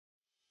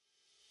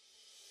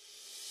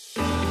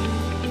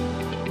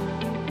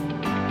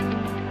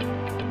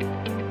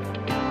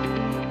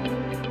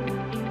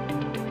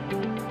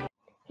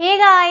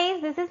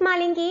this is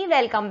Malinki.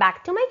 Welcome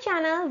back to my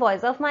channel,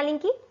 Voice of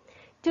Malinki.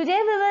 Today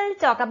we will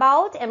talk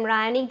about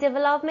embryonic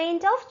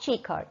development of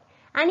cheek heart.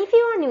 And if you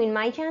are new in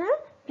my channel,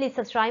 please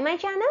subscribe my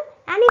channel.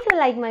 And if you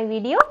like my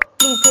video,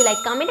 please do like,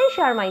 comment and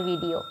share my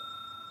video.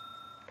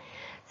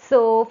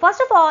 So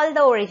first of all,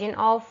 the origin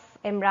of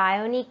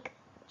embryonic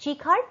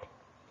cheek heart.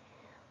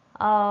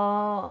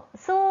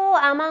 So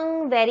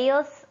among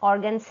various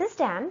organ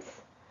systems,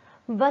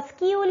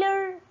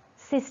 vascular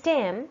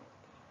system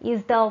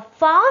is the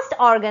first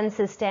organ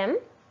system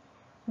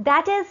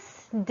that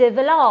is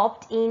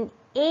developed in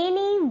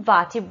any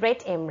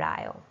vertebrate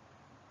embryo.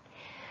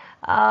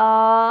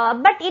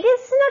 But it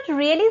is not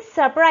really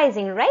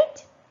surprising,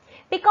 right?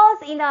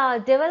 Because in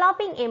a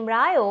developing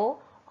embryo,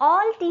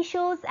 all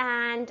tissues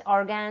and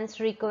organs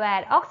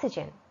require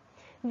oxygen,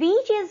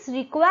 which is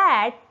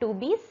required to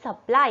be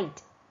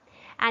supplied.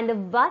 And the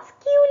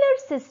vascular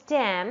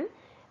system,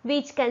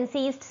 which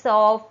consists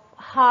of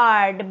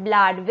heart,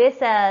 blood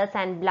vessels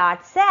and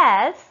blood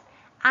cells,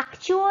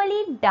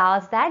 actually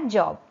does that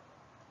job.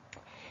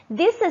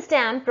 This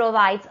system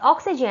provides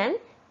oxygen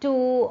to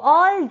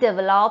all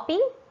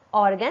developing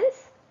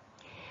organs,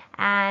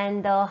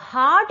 and the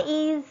heart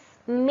is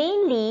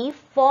mainly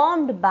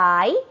formed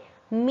by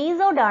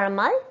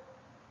mesodermal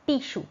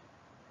tissue.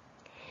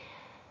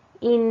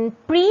 In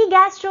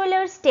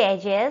pre-gastrular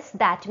stages,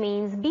 that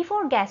means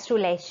before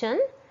gastrulation,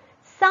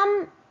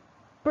 some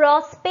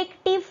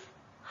prospective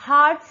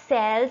heart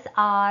cells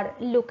are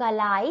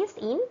localized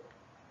in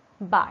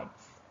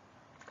buds.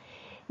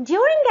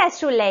 During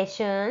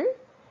gastrulation,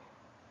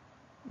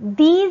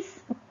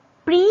 these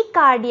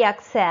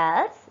precardiac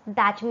cells,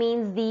 that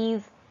means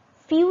these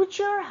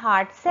future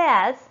heart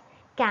cells,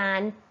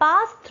 can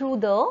pass through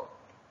the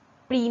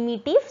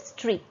primitive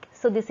streak.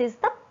 So this is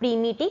the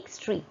primitive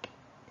streak.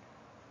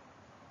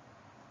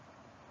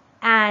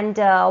 And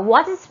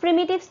what is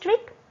primitive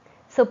streak?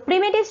 So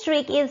primitive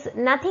streak is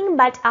nothing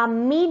but a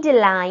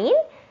midline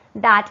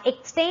that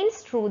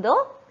extends through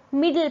the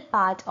middle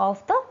part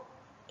of the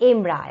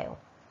embryo.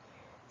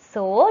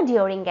 So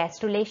during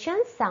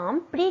gastrulation,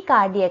 some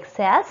precardiac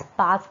cells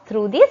pass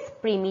through this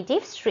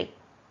primitive streak.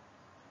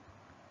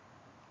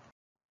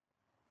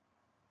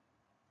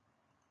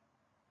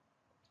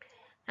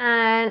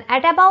 And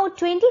at about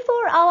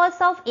 24 hours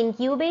of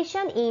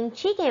incubation in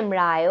cheek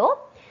embryo,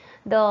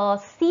 the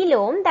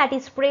coelom that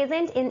is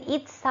present in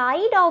each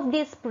side of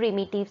this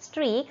primitive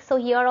streak. So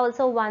here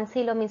also one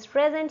coelom is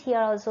present, here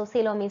also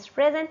coelom is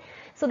present.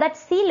 So that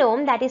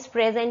coelom that is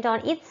present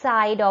on each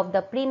side of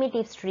the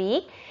primitive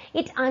streak,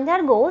 it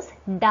undergoes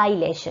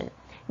dilation.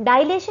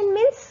 Dilation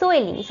means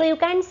swelling. So you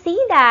can see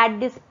that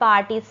this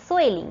part is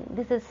swelling.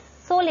 This is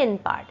swollen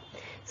part.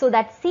 So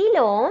that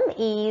coelom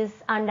is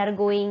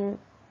undergoing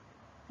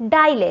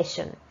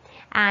dilation,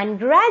 and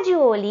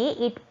gradually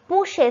it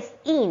pushes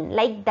in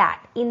like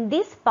that. In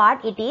this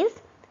part it is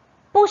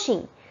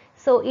pushing.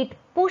 So it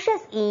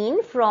pushes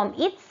in from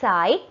each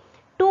side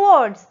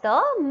towards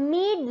the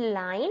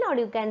midline, or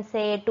you can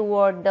say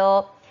toward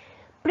the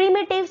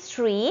primitive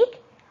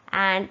streak,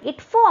 and it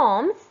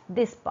forms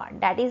this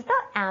part, that is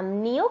the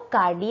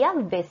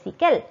amniocardiac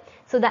vesicle.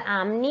 So the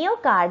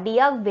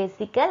amniocardiac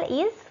vesicle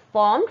is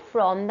formed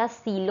from the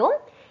coelom.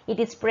 It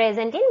is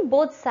present in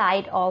both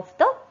sides of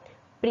the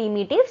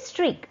primitive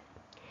streak.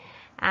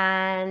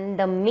 And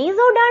the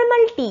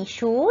mesodermal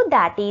tissue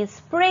that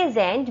is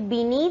present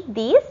beneath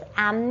this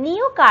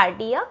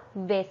amniocardiac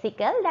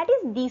vesicle, that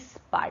is this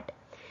part.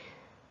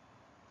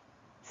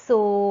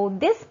 So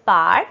this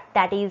part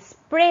that is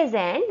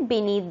present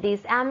beneath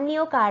this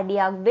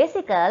amniocardiac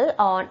vesicle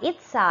on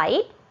its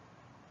side,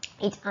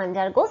 it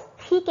undergoes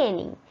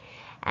thickening,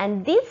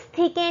 and these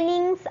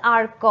thickenings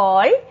are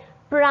called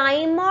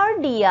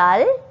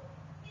primordial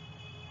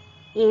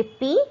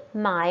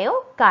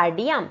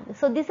epimyocardium.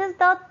 So this is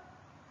the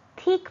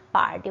thick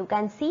part you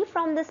can see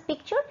from this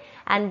picture,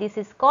 and this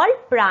is called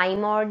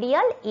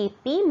primordial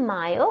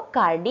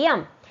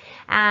epimyocardium,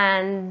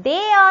 and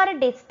they are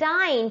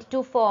destined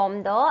to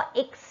form the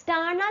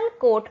external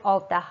coat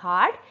of the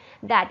heart,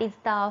 that is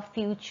the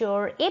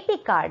future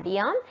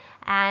epicardium,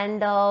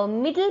 and the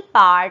middle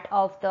part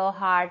of the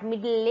heart,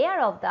 middle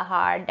layer of the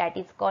heart, that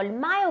is called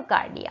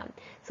myocardium.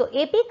 So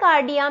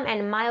epicardium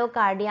and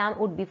myocardium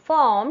would be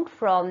formed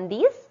from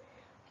this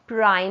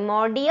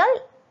primordial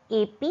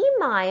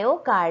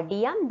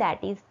epimyocardium,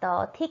 that is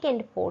the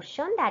thickened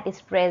portion that is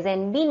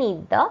present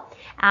beneath the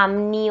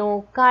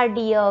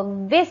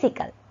amniocardiac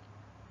vesicle.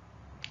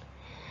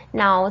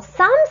 Now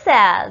some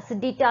cells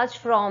detach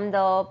from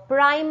the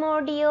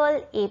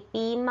primordial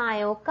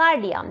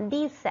epimyocardium.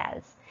 These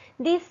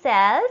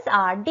cells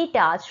are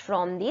detached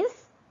from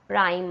this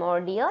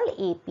primordial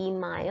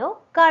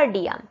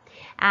epimyocardium,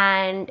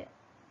 and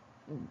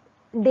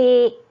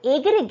they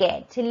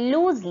aggregate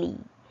loosely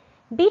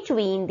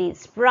between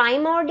this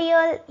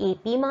primordial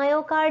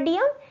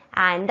epimyocardium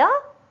and the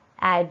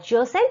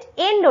adjacent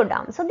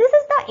endoderm. So this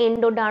is the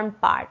endoderm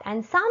part,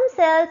 and some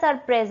cells are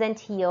present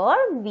here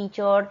which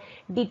are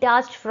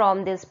detached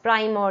from this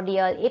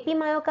primordial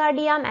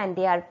epimyocardium, and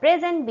they are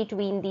present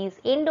between these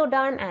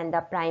endoderm and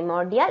the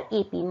primordial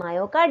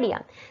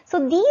epimyocardium.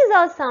 So these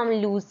are some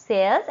loose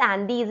cells,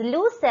 and these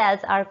loose cells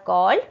are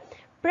called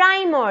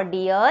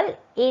primordial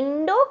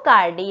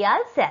endocardial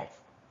cells.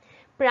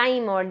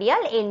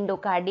 Primordial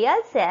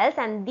endocardial cells,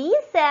 and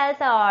these cells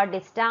are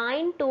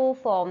destined to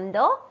form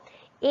the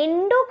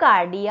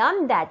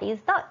endocardium, that is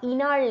the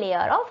inner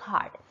layer of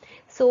heart.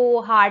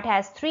 So heart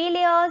has three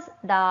layers.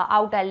 The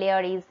outer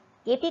layer is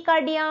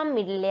epicardium,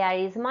 middle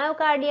layer is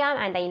myocardium,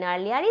 and the inner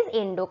layer is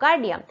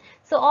endocardium.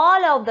 So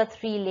all of the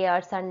three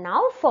layers are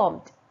now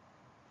formed.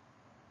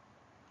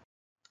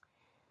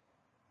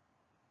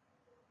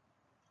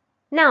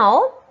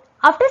 Now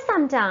after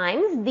some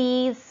time,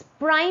 these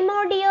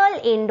primordial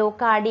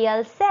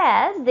endocardial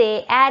cells,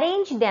 they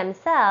arrange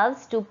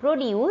themselves to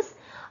produce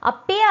a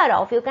pair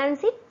of, you can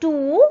see,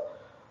 two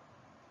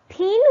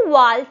thin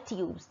wall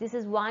tubes. This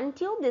is one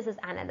tube, this is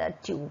another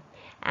tube,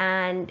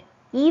 and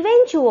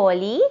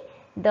eventually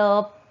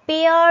the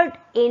paired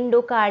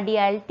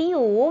endocardial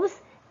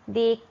tubes,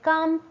 they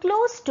come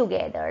close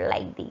together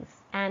like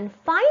this, and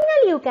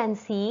finally you can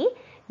see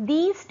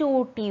these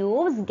two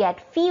tubes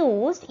get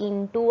fused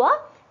into a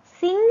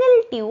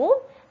single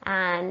tube,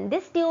 and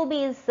this tube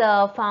is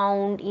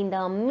found in the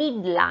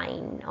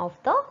midline of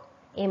the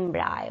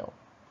embryo.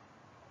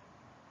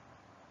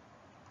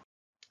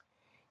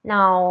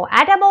 Now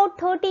at about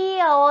 30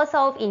 hours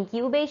of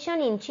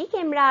incubation in chick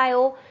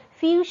embryo,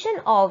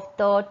 fusion of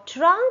the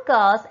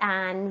truncus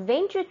and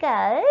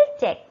ventricle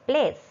take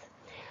place.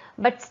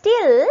 But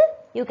still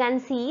you can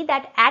see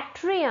that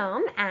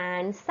atrium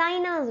and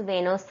sinus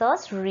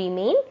venosus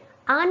remain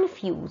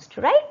unfused,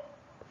 right?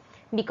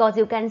 Because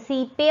you can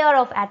see pair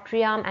of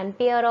atrium and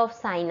pair of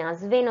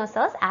sinus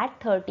venosus at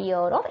 30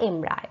 hours of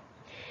embryo.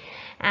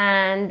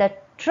 And the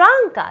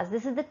truncus,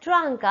 this is the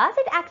truncus,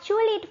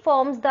 it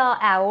forms the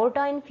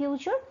aorta in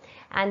future,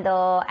 and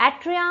the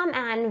atrium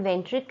and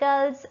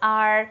ventricles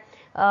are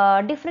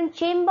different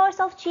chambers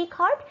of chick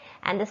heart,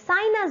 and the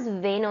sinus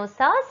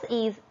venosus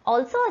is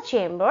also a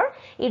chamber.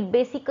 It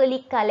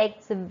basically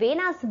collects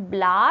venous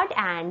blood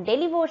and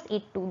delivers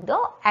it to the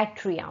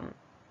atrium.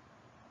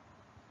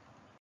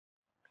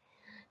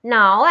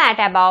 Now at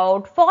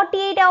about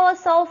 48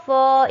 hours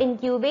of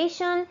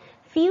incubation,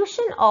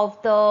 fusion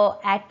of the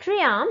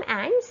atrium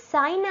and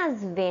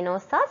sinus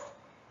venosus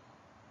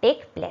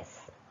take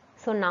place.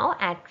 So now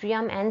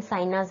atrium and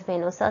sinus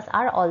venosus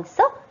are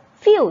also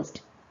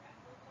fused.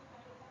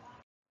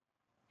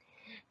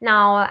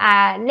 Now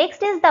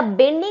next is the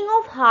bending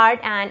of heart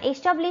and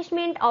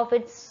establishment of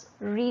its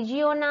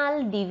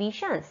regional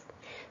divisions.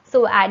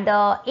 So at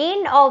the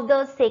end of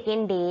the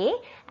second day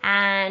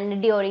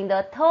and during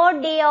the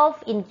third day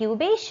of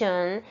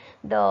incubation,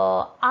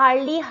 the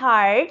early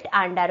heart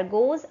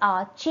undergoes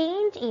a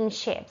change in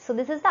shape. So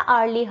this is the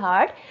early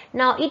heart.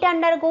 Now it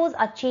undergoes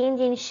a change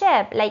in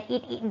shape, like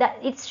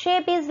its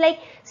shape is like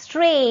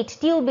straight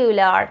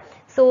tubular.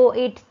 So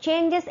it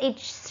changes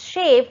its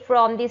shape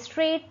from the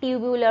straight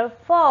tubular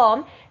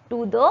form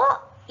to the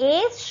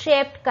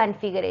S-shaped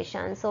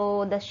configuration.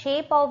 So the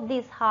shape of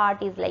this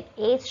heart is like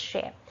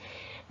S-shape.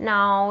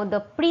 Now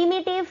the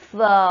primitive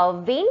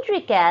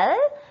ventricle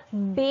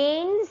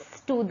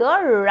bends to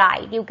the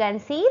right. You can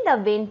see the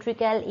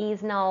ventricle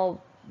is now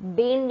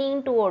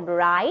bending toward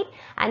right,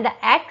 and the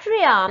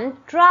atrium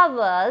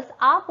travels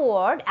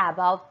upward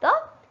above the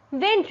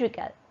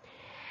ventricle,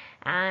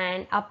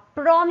 and a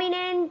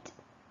prominent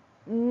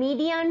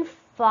median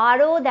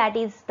furrow, that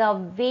is the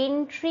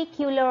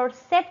ventricular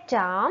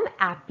septum,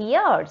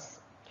 appears.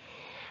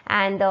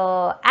 And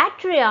the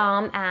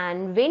atrium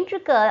and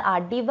ventricle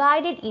are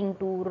divided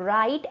into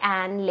right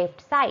and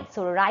left side.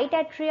 So right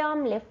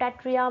atrium,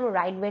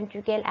 right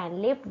ventricle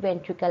and left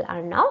ventricle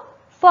are now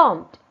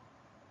formed.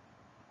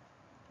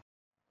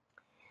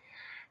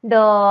 The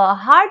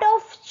heart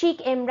of chick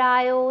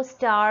embryo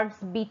starts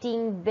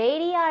beating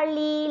very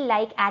early,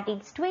 like at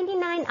its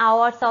 29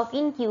 hours of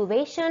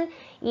incubation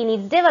in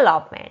its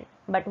development.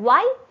 But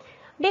why?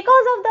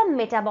 Because of the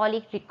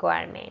metabolic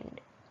requirement.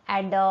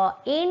 At the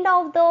end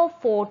of the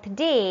fourth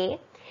day,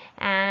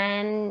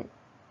 an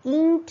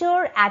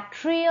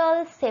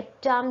interatrial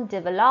septum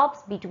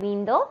develops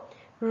between the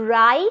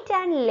right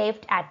and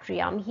left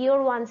atrium.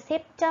 Here one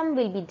septum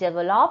will be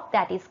developed,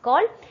 that is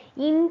called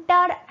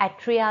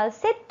interatrial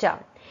septum.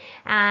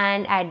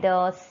 And at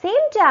the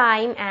same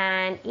time,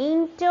 an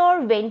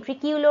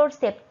interventricular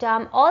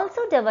septum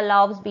also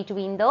develops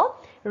between the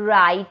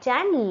right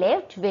and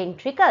left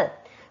ventricle.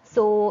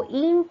 So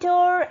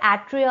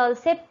interatrial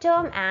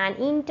septum and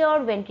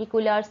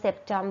interventricular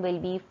septum will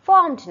be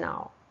formed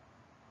now.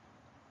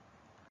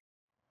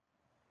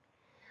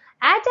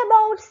 At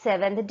about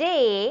 7th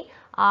day,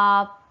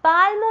 a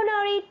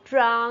pulmonary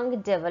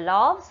trunk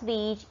develops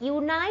which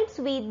unites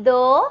with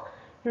the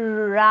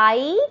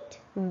right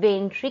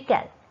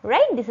ventricle.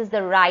 Right, this is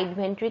the right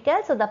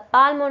ventricle. So the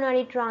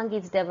pulmonary trunk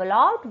is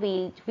developed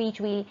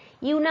which will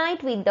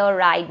unite with the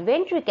right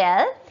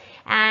ventricle,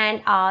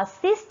 and a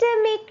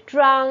systemic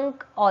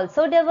trunk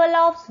also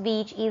develops,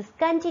 which is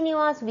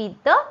continuous with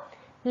the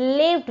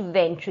left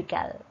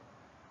ventricle.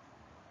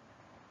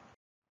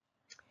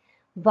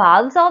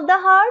 Valves of the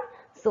heart.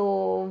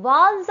 So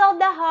valves of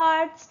the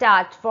heart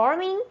start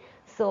forming.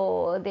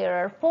 So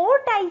there are 4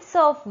 types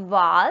of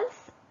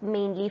valves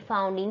mainly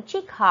found in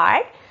chick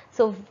heart.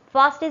 So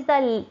first is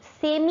the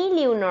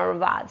semilunar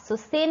valve. So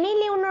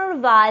semilunar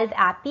valve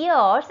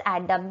appears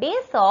at the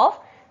base of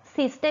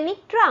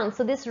systemic trunk.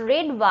 So this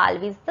red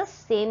valve is the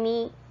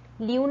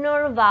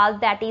semilunar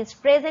valve that is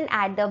present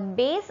at the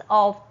base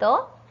of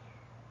the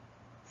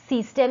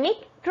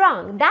systemic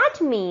trunk.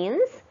 That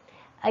means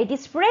it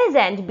is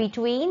present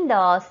between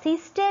the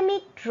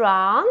systemic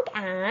trunk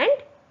and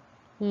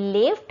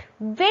left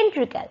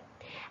ventricle,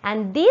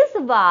 and this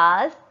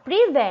valve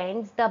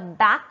prevents the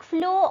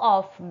backflow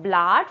of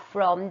blood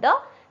from the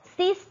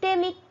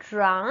systemic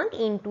trunk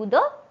into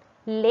the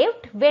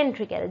left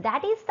ventricle.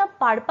 That is the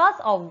purpose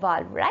of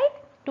valve, right?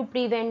 To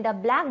prevent the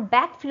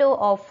backflow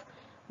of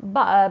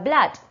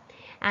blood.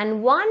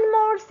 And one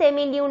more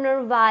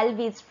semilunar valve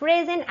is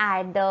present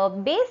at the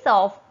base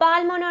of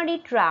pulmonary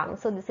trunk.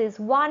 So this is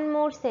one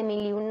more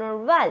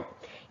semilunar valve.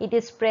 It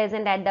is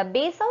present at the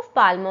base of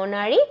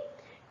pulmonary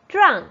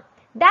trunk.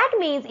 That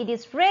means it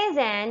is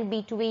present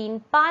between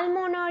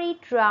pulmonary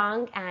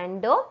trunk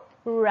and the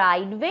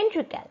right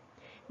ventricle.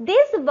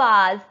 This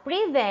valve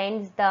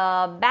prevents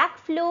the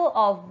backflow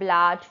of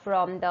blood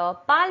from the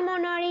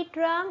pulmonary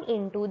trunk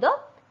into the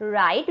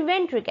right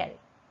ventricle.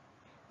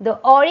 The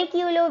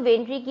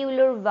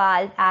auriculoventricular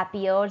valve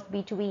appears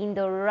between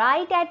the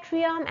right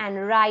atrium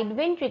and right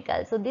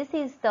ventricle. So this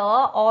is the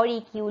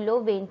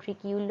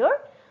auriculoventricular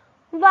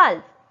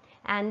valve,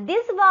 and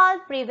this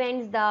valve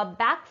prevents the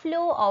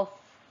backflow of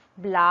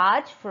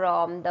blood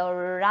from the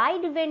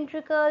right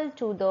ventricle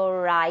to the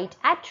right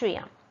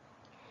atrium.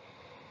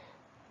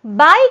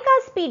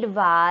 Bicuspid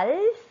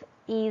valve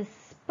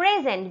is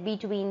present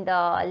between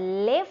the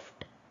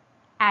left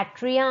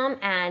atrium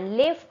and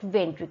left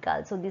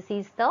ventricle. So this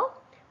is the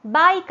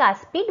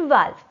bicuspid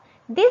valve.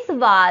 This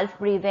valve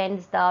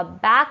prevents the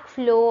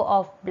backflow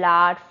of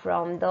blood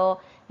from the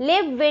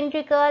left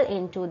ventricle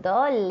into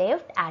the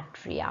left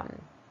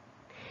atrium.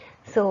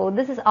 So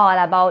this is all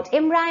about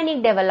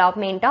embryonic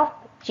development of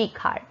chick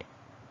heart.